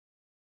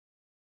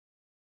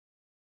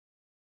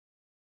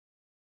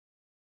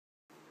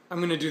I'm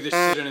gonna do this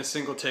shit in a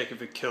single take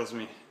if it kills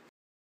me.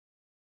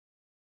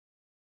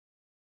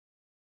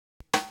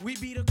 We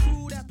be the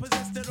crew that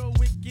possess that old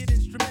wicked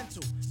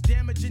instrumental,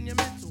 damaging your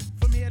mental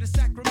from here to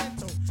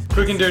Sacramento.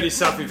 Quick and dirty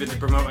selfie vid to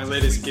promote my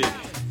latest gig.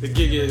 The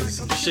gig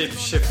is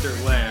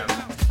Shapeshifter Lab,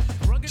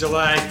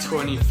 July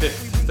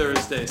 25th,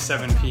 Thursday,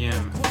 7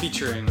 p.m.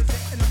 Featuring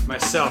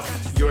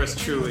myself, yours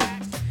truly,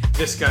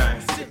 this guy,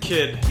 the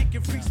kid,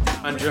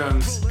 on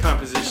drums,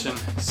 composition,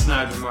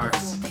 snide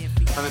remarks.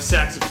 On the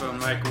saxophone,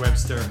 Mike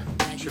Webster,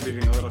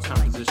 contributing a little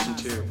composition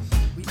too.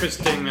 Chris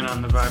Dingman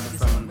on the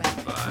vibraphone,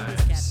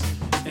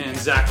 vibes. And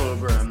Zach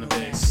Lober on the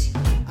bass.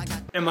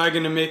 Am I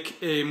gonna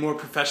make a more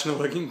professional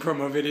looking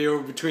promo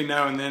video between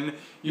now and then?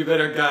 You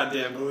better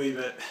goddamn believe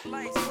it.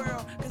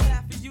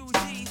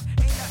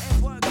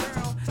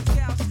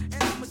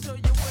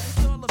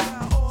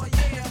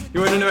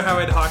 You wanna know how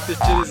I'd hawk this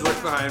shit? Is look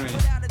behind me.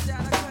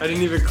 I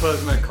didn't even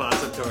close my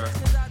closet door.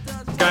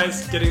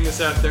 Guys, getting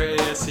this out there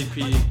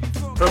ASAP.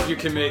 Hope you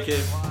can make it.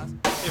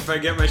 If I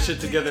get my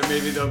shit together,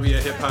 maybe there'll be a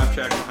hip-hop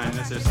track behind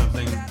this or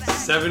something.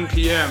 7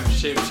 p.m.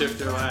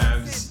 Shapeshifter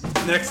Labs.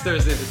 Next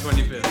Thursday the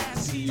 25th.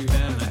 See you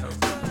then, I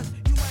hope.